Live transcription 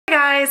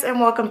guys, and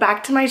welcome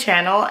back to my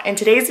channel. In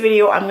today's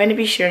video, I'm going to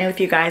be sharing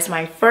with you guys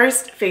my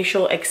first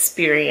facial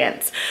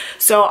experience.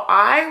 So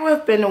I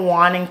have been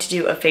wanting to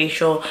do a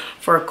facial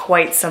for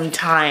quite some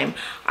time.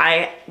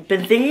 I've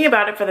been thinking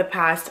about it for the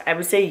past, I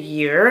would say,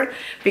 year,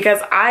 because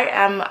I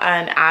am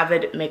an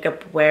avid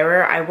makeup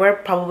wearer. I wear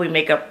probably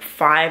makeup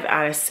 5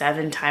 out of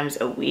 7 times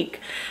a week.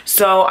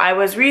 So I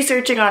was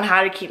researching on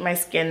how to keep my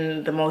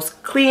skin the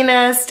most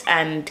cleanest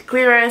and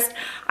clearest.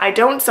 I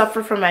don't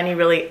suffer from any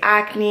really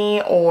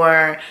acne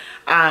or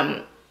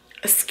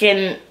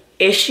skin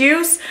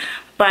issues,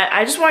 but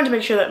I just wanted to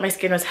make sure that my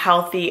skin was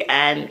healthy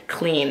and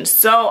clean.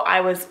 So I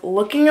was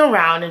looking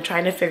around and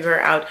trying to figure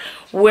out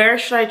where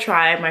should I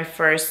try my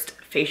first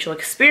facial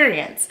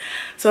experience.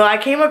 So I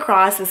came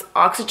across this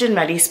Oxygen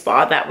Medi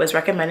spa that was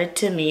recommended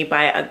to me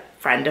by a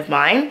friend of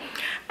mine,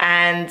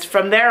 and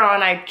from there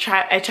on I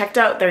checked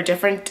out their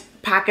different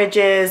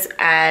packages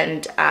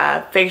and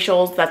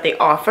facials that they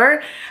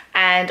offer,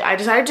 and I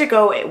decided to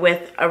go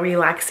with a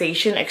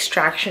relaxation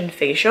extraction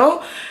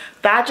facial.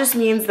 That just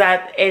means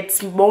that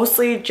it's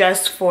mostly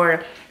just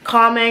for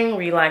calming,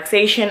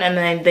 relaxation, and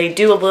then they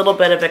do a little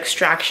bit of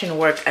extraction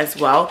work as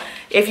well.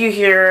 If you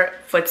hear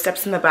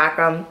footsteps in the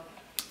background,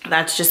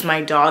 that's just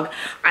my dog.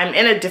 I'm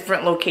in a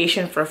different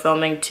location for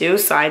filming too,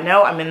 side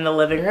note. I'm in the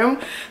living room,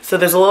 so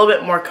there's a little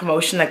bit more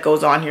commotion that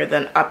goes on here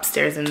than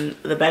upstairs in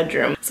the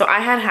bedroom. So I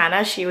had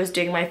Hannah, she was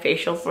doing my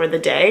facial for the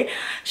day.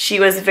 She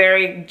was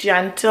very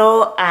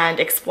gentle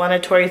and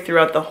explanatory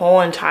throughout the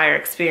whole entire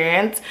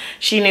experience.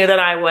 She knew that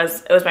it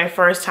was my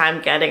first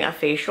time getting a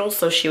facial,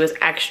 so she was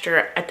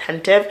extra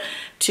attentive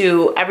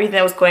to everything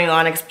that was going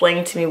on,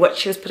 explaining to me what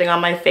she was putting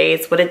on my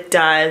face, what it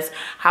does,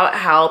 how it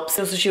helps.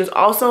 So she was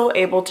also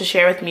able to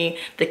share with me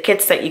the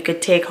kits that you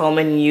could take home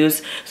and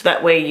use, so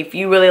that way if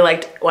you really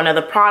liked one of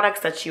the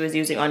products that she was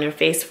using on your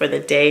face for the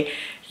day,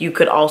 you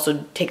could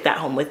also take that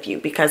home with you,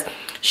 because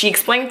she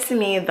explained to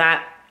me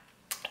that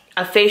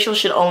a facial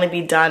should only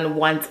be done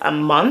once a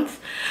month,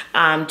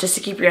 just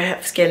to keep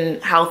your skin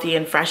healthy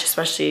and fresh,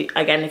 especially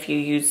again if you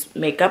use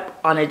makeup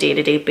on a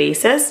day-to-day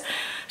basis.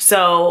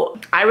 So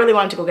I really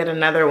wanted to go get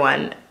another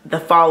one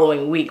the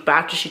following week, but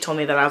after she told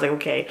me that, I was like,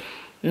 okay,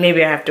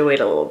 maybe I have to wait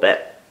a little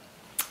bit.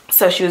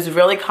 So she was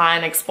really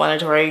kind,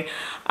 explanatory,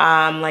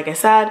 like I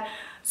said.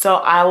 So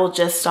I will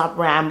just stop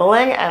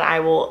rambling and I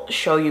will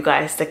show you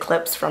guys the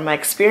clips from my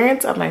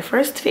experience of my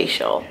first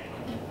facial.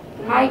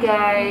 Hi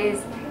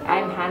guys,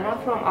 I'm Hannah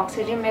from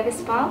Oxygen Medi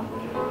Spa,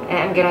 and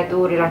I'm gonna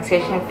do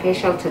relaxation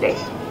facial today.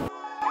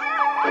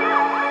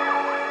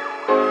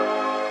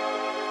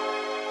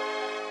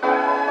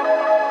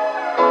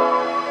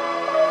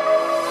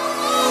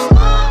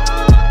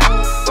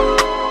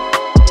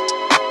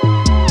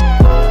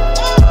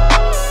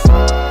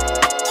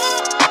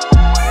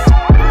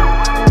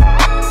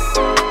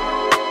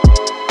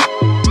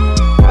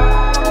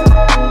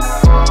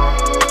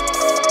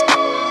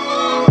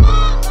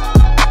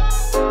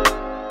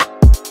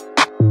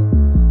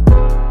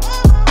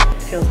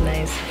 Feels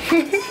nice.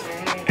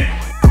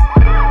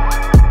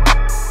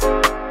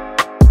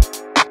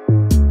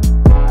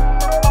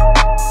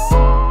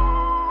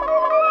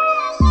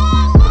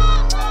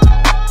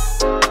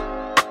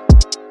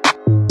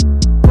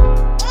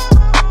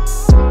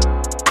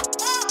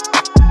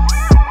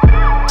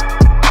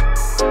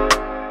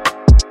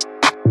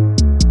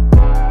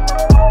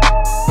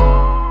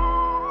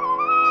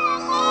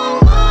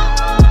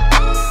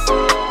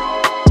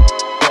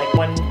 Like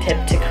one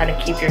tip to kind of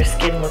keep your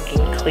skin looking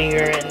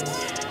clear and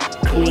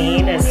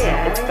clean is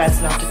it's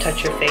best not to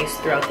touch your face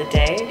throughout the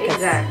day.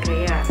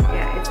 Exactly,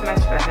 yeah, it's much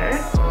better.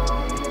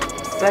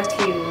 But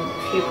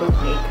if you put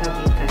makeup,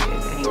 you touch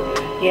it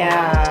anyway.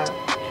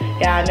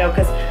 Yeah, no,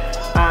 because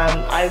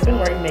I've been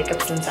wearing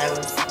makeup since I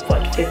was,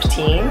 what,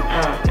 15?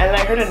 And then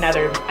I heard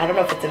another, I don't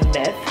know if it's a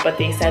myth, but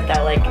they said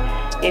that like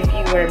if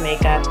you wear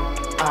makeup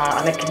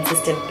on a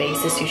consistent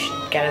basis, you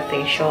should get a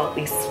facial at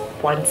least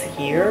once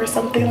a year or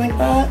something like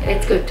that.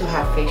 It's good to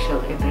have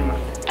facial every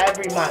month.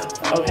 Every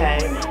month, okay.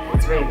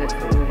 It's very good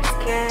for your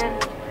skin,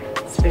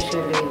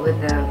 especially with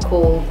the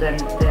cold and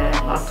the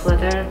hot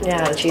weather.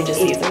 Yeah, the change of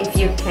seasons. If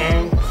you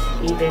can't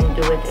even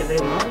do it every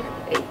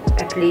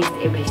month, at least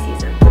every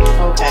season.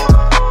 Okay.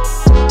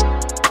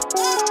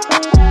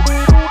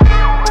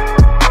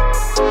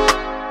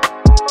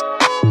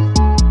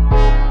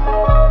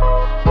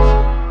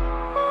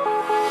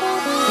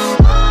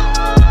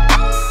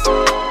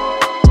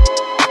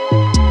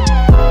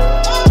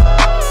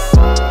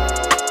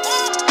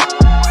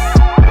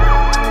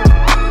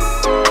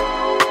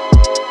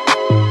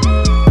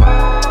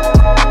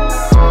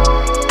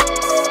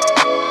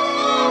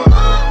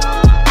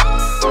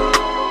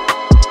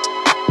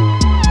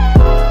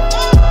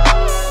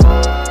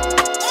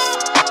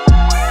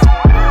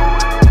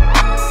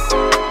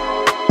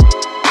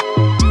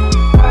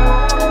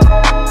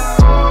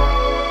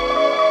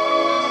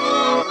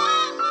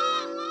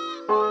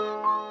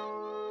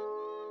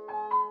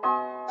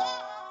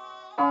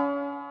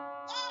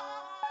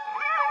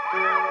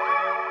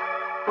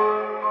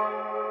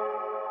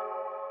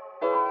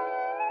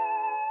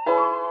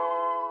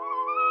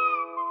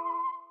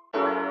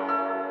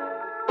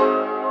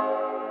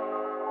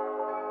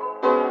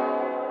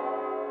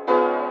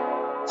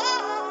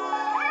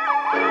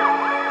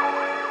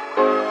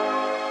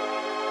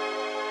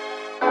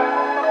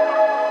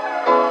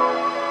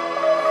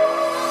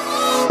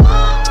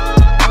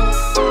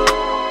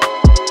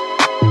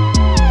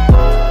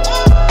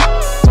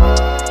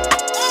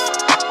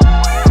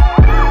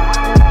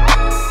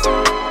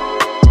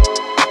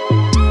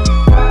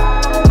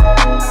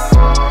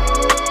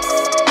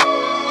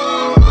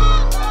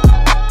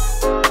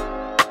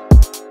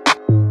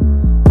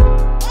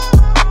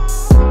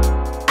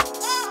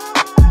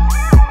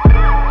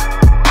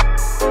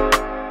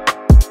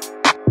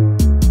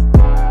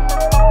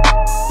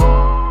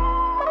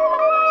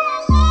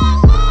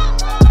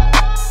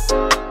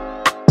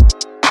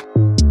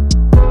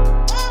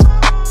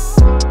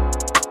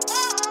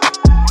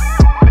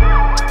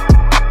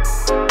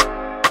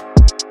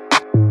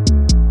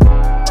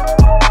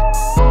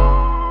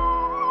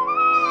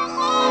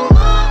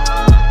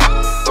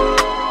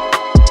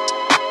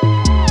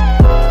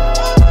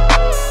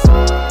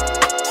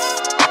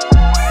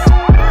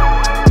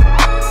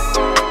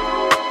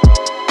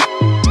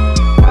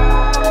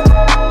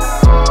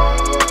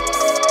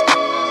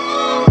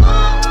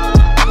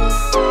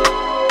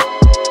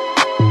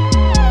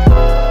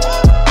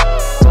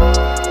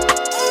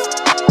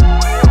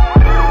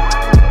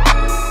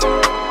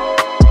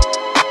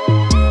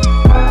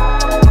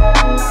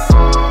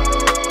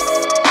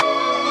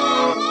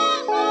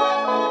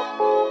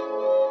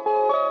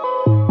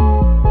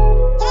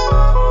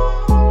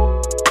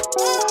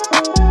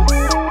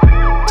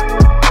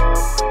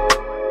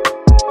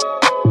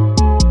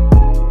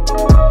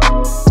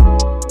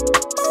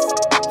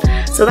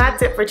 So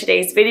that's it for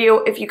today's video.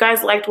 If you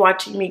guys liked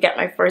watching me get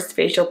my first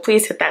facial,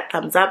 please hit that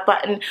thumbs up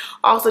button.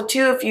 Also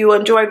too, if you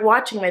enjoyed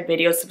watching my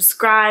video,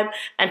 subscribe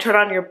and turn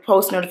on your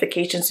post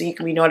notifications so you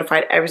can be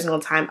notified every single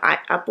time I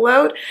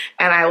upload.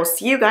 And I will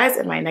see you guys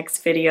in my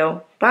next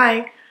video.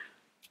 Bye.